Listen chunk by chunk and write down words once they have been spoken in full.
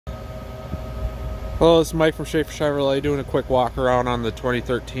Hello, it's Mike from Schaefer Chevrolet doing a quick walk around on the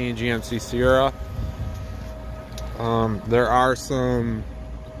 2013 GMC Sierra. There are some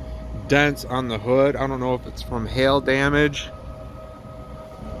dents on the hood. I don't know if it's from hail damage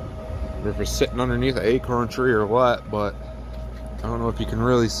or if it's sitting underneath an acorn tree or what, but I don't know if you can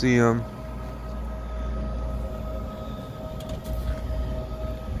really see them.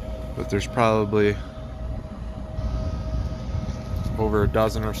 But there's probably over a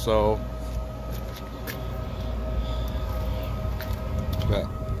dozen or so. Got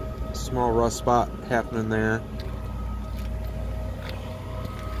a small rust spot happening there.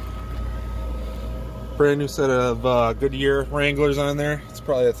 Brand new set of Goodyear Wranglers on there. It's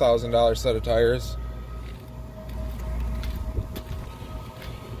probably a $1,000 set of tires.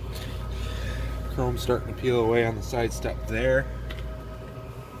 Chrome's starting to peel away on the side step there.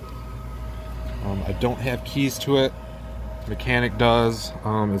 I don't have keys to it. Mechanic does.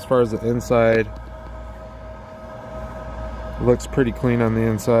 As far as the inside, it looks pretty clean on the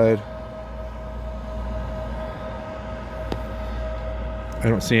inside. I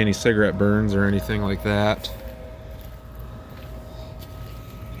don't see any cigarette burns or anything like that.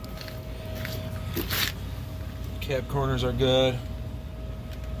 Cab corners are good.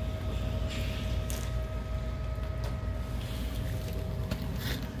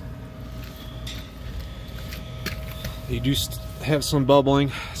 You do have some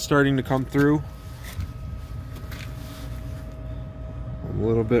bubbling starting to come through. A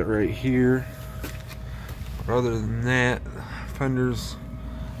little bit right here. But other than that, fender's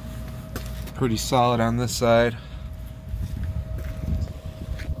pretty solid on this side.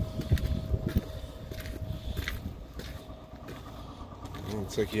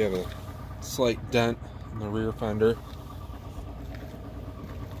 Looks like you have a slight dent in the rear fender.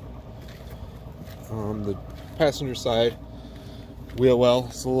 The passenger side wheel well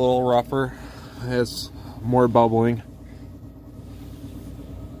is a little rougher. It has more bubbling.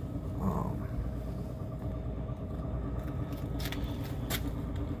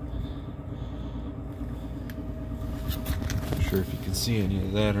 Not sure if you can see any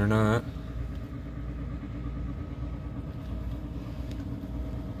of that or not.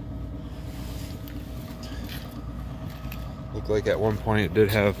 Looked like at one point it did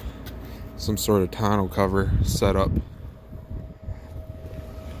have some sort of tonneau cover set up.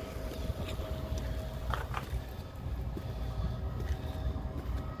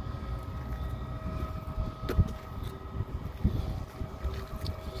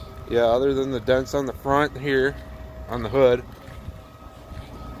 Yeah, other than the dents on the front here on the hood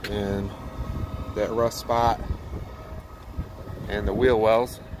and that rust spot and the wheel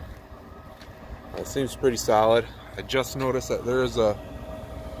wells, it seems pretty solid. I just noticed that there is a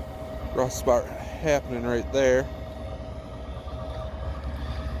rust spot happening right there.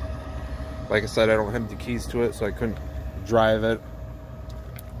 Like I said, I don't have the keys to it, so I couldn't drive it.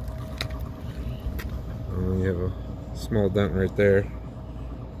 You have a small dent right there.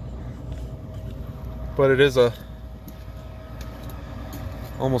 But it is a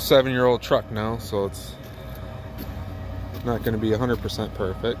almost 7-year-old truck now, so it's not going to be 100%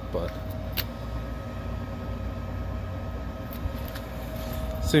 perfect, but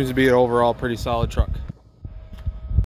seems to be an overall pretty solid truck.